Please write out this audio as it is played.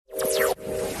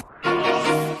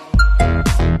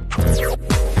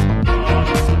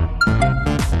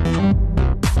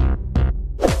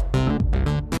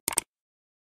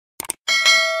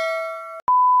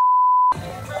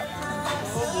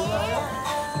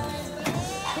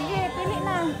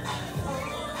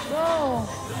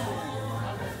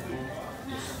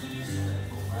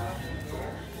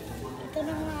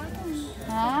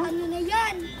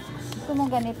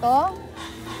ganito?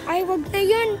 Ay, wag na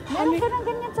yun. Meron ka ng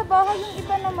ganyan sa bahay, yung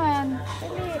iba naman.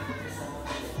 Pili.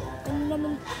 Ano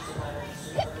naman?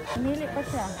 Pili pa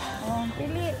siya. Oh,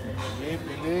 pili.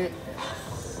 Pili.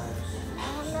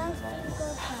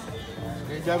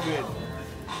 Kay Javed.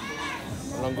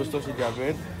 Walang gusto si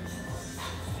Javed.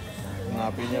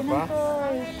 Hanapin niya pa.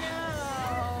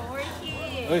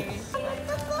 Uy.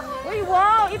 Uy,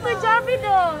 wow! Ito Javed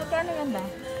oh. Kano ganda?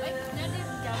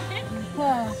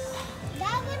 Huh.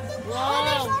 Wow!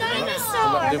 There's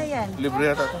dinosaur! Ano yan? Libre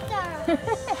yata ito.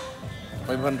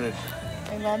 500.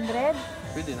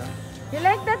 500? Pwede na. You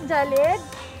like that, Jalid?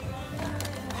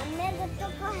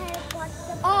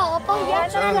 Oh, pang yan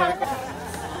na lang.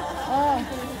 Oh.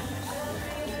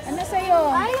 Ano sa'yo?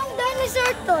 Ay, yung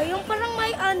dinosaur to. Yung parang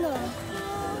may ano.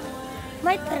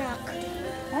 May truck.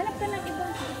 Hanap ka ng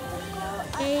ibang.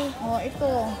 Okay. Oh,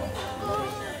 ito.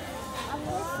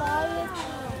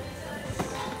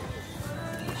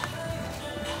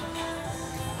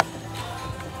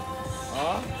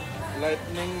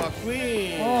 Lightning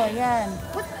McQueen. Oh, yan.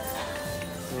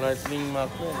 Lightning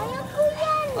McQueen. Ayaw ko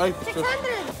yan. Ay,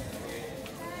 600.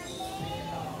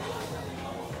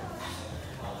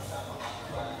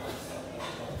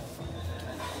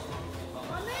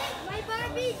 May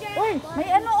Barbie dyan. Uy, may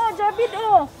ano oh, Javed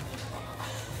oh.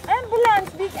 Ambulance,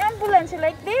 big ambulance. You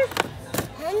like this?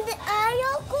 Hindi,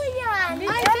 ayaw ko yan. Big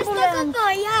Ay, gusto ko ambulance. to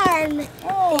yan.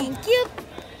 Oh. Thank you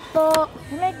po.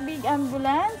 You like big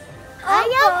ambulance?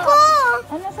 Ayaw ko.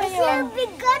 Ano Kasi sa'yo? ang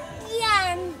bigat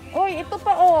yan. Uy, ito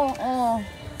pa oh. Oh.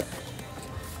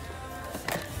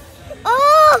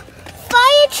 Oh,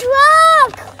 fire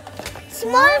truck.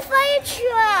 Small fire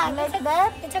truck. You like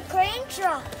that? It's a crane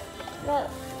truck. No.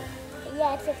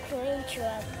 Yeah, it's a crane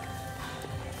truck.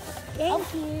 Thank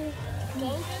you.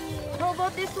 Thank you. How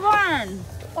about this one?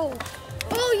 Oh.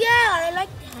 Oh yeah, I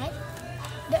like that.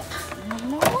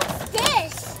 What's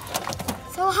this?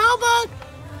 So how about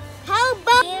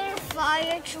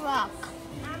fire truck?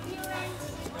 Ambulance.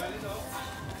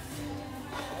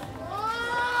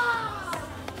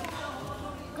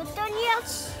 Good on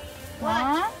yes.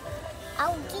 Huh?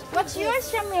 I'll get What's yours,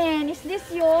 Shamin? Is this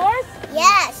yours?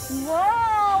 Yes.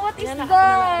 Wow, what is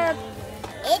that?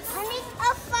 It's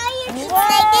a fire truck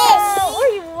like this.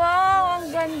 Uy, wow, ang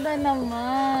ganda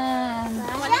naman.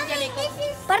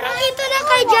 Parang ito na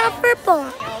kay Jaffer po.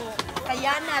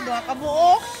 Kaya na, doha ka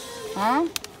buok. Ha?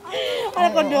 Ano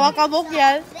ko, doha ka buok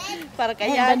yan. Para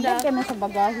Ay, kaya ganda na. ka na sa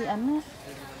bagahe, ano?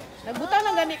 Nagbutang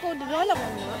ng gani ko, doha lang.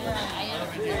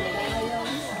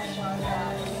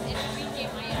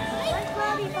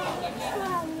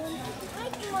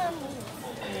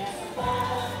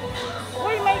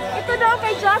 Uy, may, ito daw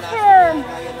kay Jaffer.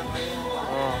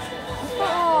 Oh. Ito,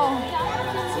 oh.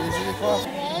 Sige po.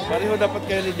 Pareho dapat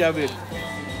kayo ni Javed.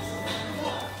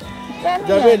 Kano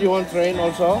Javed, yan? you want train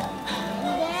also?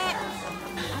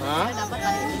 Ha? Dapat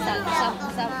ang isa,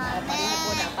 pareho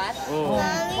ko dapat. Oo.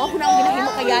 O kung ang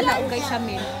ginahimo kaya na o kay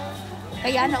Shamin.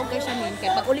 Kaya na o kay Shamin.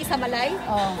 Kaya pag uli sa balay,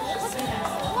 Oh.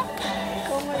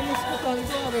 kung may miss ko kang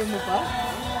ito, mo pa?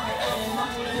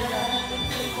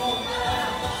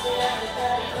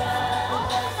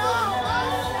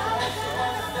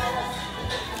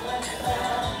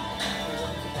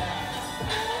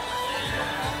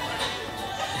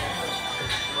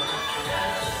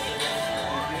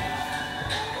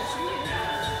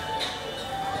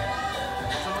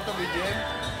 Gusto mo ito, BJ?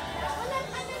 Walang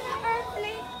ano na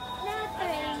airplane na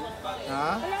train. Ha?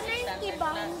 Wala na yung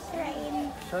ibang train.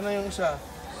 Sana yung isa?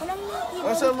 Walang yung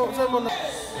Ah, saan mo na?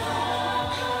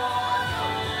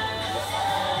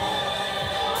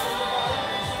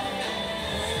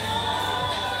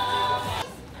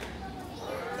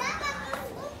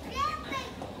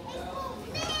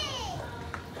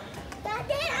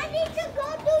 Daddy, I need to go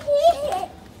to here.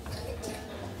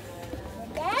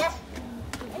 Dad,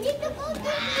 I need to go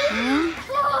to here.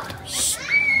 Shh.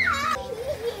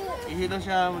 Ihilo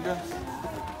siya mo dyan.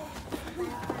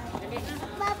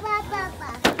 Papa.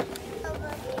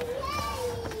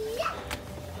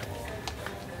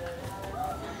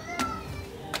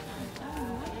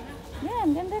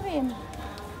 Yan, ganda rin.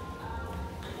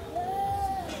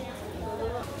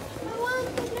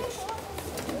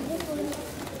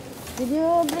 Did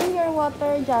you bring your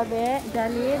water, Jalid?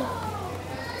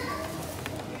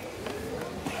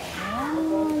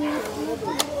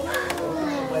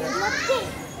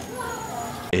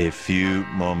 A few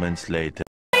moments later.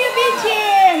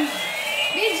 Bijin,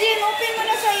 open mo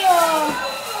na sa'yo.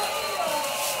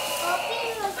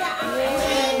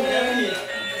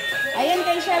 Ayan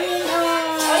kay Shamin.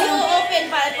 Yung open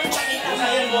para po makita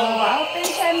mo. Open,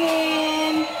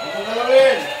 Shamin.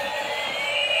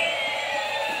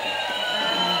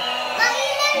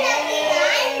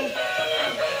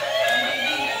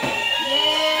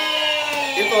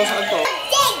 to? Saan to?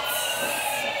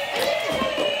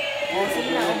 Oh,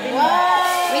 sige na. Open mo.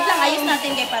 Wait lang, ayos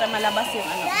natin kay para malabas yung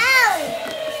ano.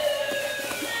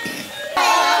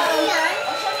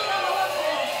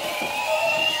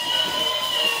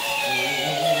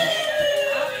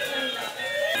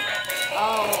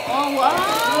 Oh, wow!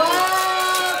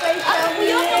 Wow! Kay Chami!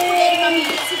 Kuya, kung pwede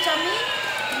mamili si Chami.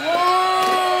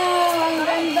 Wow! Ang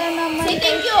ganda naman. Say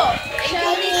thank you! Thank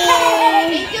you, Tita!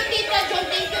 Thank you, Tita John!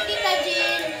 Thank you, Tita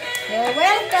Jean! You're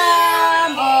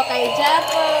welcome! Oh, kay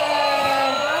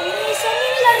Japper! Saan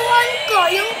yung laruan ko?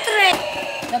 Yung tray.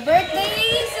 The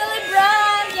birthday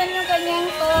celebrant! Yan yung kanyang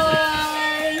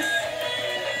toys!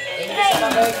 Thank you sa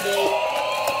birthday.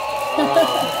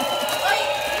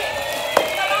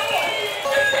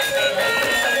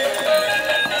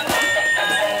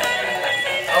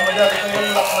 Madam, ito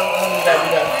yung lock ng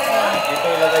daddy niya. Ito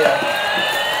ilagay yan.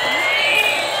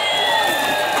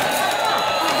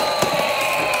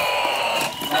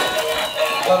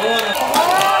 Baruan.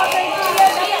 Wow! Kay Kuya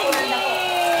Dayan!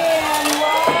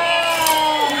 Wow!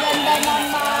 Ang ganda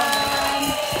naman!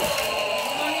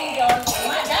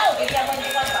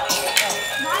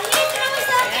 Mami, tira mo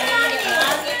sa akin, Mami.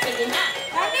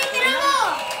 Mami, tira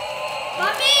mo.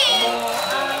 Mami!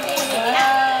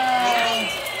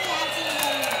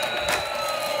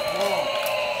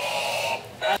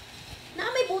 Na,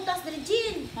 may butas din,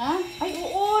 Jean. Ha? Ay,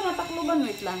 oo! Natakloban.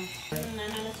 Wait lang.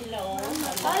 Nanana sila, oh.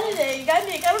 Ay,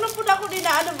 gani. Karoon na po na ako din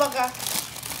na ano baga.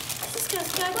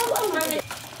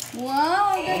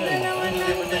 Wow! Ang ganda naman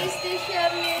ng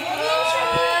PlayStation nito!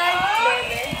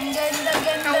 Ang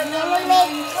ganda-ganda naman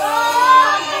ng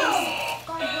toys!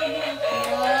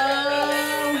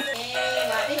 Wow!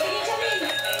 Thank you, Chamin.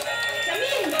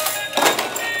 Chamin!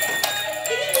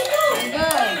 Go!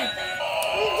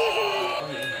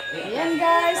 Ayan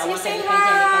guys, say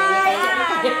hi!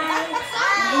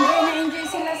 Enjoy na enjoy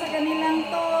sila sa kanilang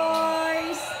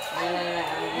toys.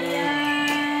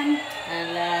 Ayan.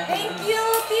 Thank you,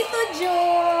 Tito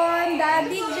John,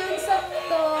 Daddy John sa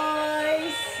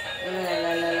toys.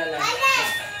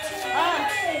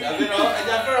 Japper, oh. Ay,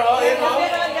 Japper, oh. Ayan, oh.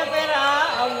 Japera.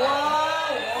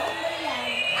 Wow.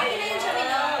 Akin na yung Chamin,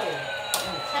 oh.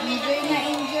 Enjoy na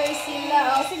enjoy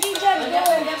sila. Oh, sige, John, go.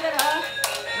 Oh, Japper,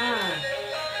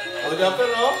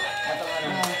 oh.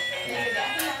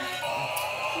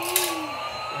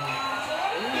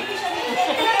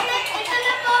 Ito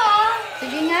na po.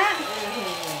 Sige nga.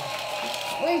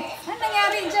 Uy, ano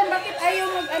nangyari dyan? Bakit ayaw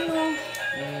mag-ano?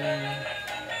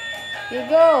 Here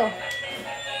go.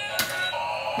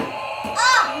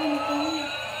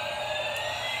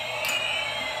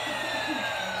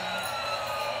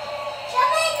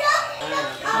 Mami, look.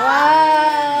 Wow!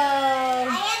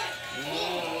 I have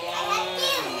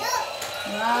you. Look.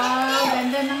 Wow!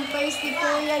 Ganda ng toys ni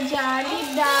Kuya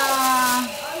JALEED ah.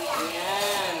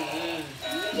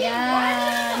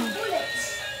 Yan.